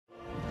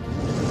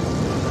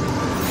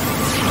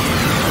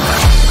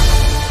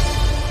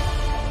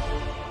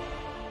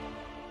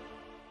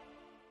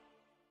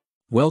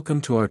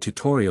Welcome to our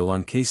tutorial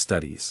on case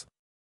studies.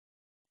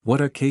 What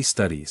are case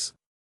studies?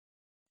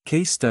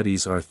 Case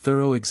studies are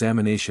thorough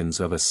examinations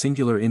of a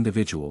singular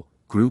individual,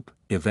 group,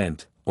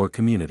 event, or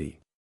community.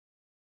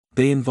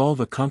 They involve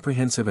a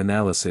comprehensive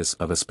analysis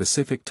of a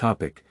specific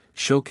topic,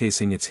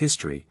 showcasing its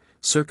history,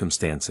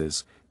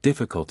 circumstances,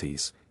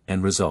 difficulties,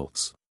 and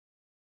results.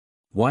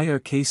 Why are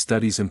case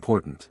studies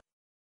important?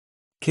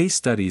 Case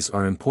studies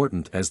are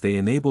important as they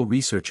enable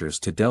researchers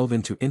to delve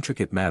into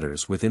intricate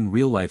matters within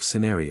real-life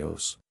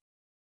scenarios.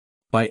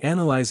 By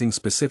analyzing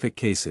specific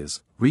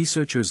cases,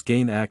 researchers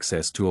gain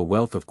access to a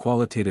wealth of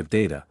qualitative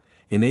data,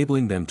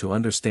 enabling them to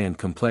understand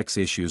complex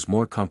issues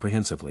more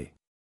comprehensively.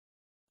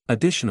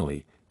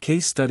 Additionally,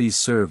 case studies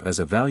serve as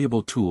a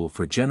valuable tool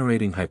for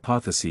generating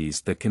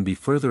hypotheses that can be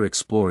further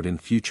explored in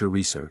future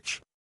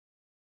research.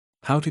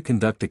 How to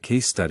conduct a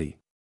case study?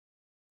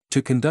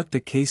 To conduct a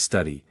case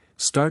study,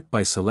 start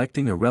by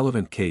selecting a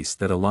relevant case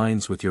that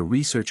aligns with your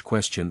research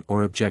question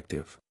or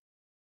objective.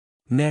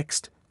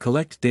 Next,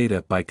 collect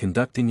data by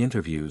conducting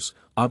interviews,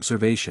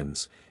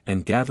 observations,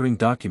 and gathering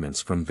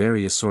documents from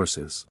various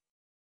sources.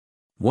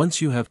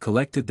 Once you have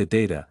collected the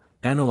data,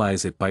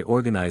 analyze it by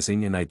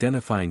organizing and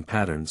identifying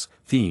patterns,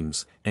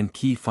 themes, and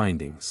key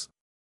findings.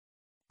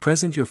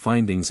 Present your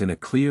findings in a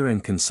clear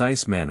and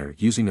concise manner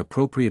using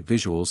appropriate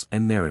visuals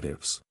and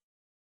narratives.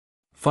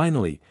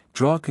 Finally,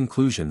 draw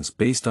conclusions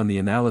based on the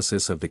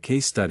analysis of the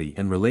case study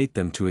and relate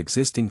them to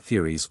existing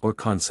theories or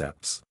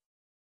concepts.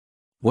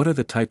 What are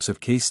the types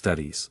of case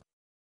studies?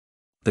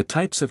 The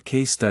types of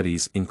case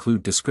studies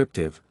include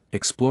descriptive,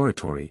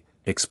 exploratory,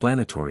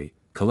 explanatory,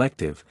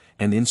 collective,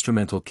 and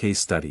instrumental case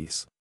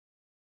studies.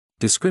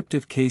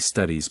 Descriptive case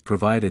studies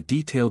provide a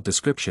detailed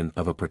description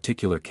of a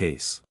particular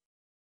case.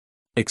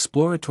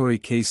 Exploratory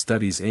case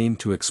studies aim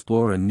to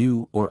explore a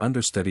new or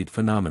understudied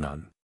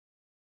phenomenon.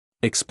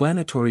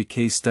 Explanatory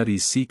case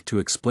studies seek to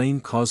explain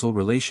causal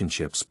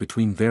relationships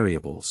between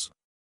variables.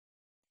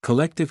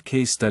 Collective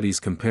case studies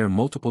compare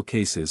multiple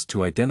cases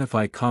to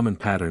identify common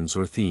patterns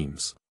or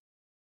themes.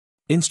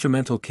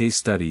 Instrumental case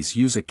studies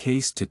use a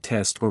case to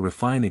test or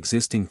refine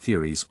existing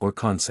theories or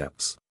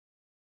concepts.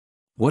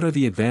 What are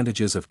the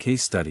advantages of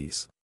case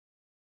studies?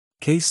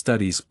 Case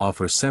studies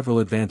offer several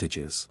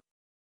advantages.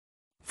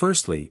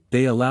 Firstly,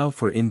 they allow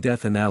for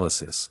in-depth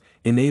analysis,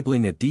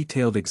 enabling a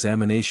detailed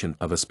examination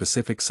of a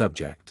specific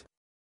subject.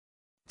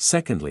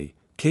 Secondly,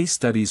 case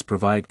studies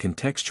provide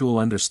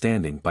contextual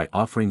understanding by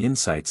offering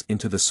insights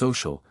into the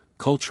social,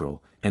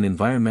 cultural, and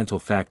environmental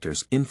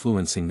factors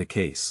influencing the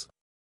case.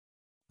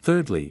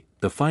 Thirdly,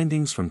 the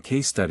findings from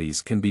case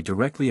studies can be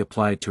directly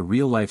applied to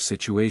real-life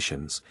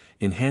situations,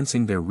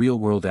 enhancing their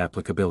real-world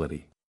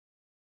applicability.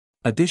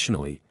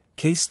 Additionally,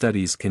 case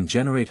studies can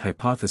generate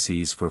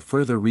hypotheses for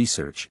further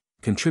research,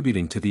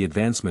 contributing to the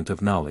advancement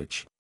of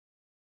knowledge.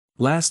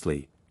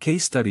 Lastly,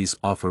 case studies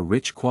offer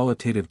rich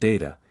qualitative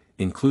data,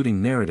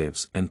 including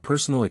narratives and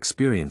personal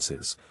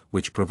experiences,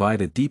 which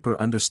provide a deeper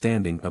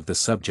understanding of the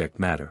subject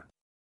matter.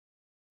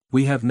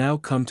 We have now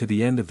come to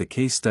the end of the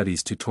case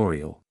studies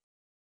tutorial.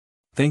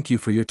 Thank you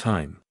for your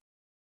time.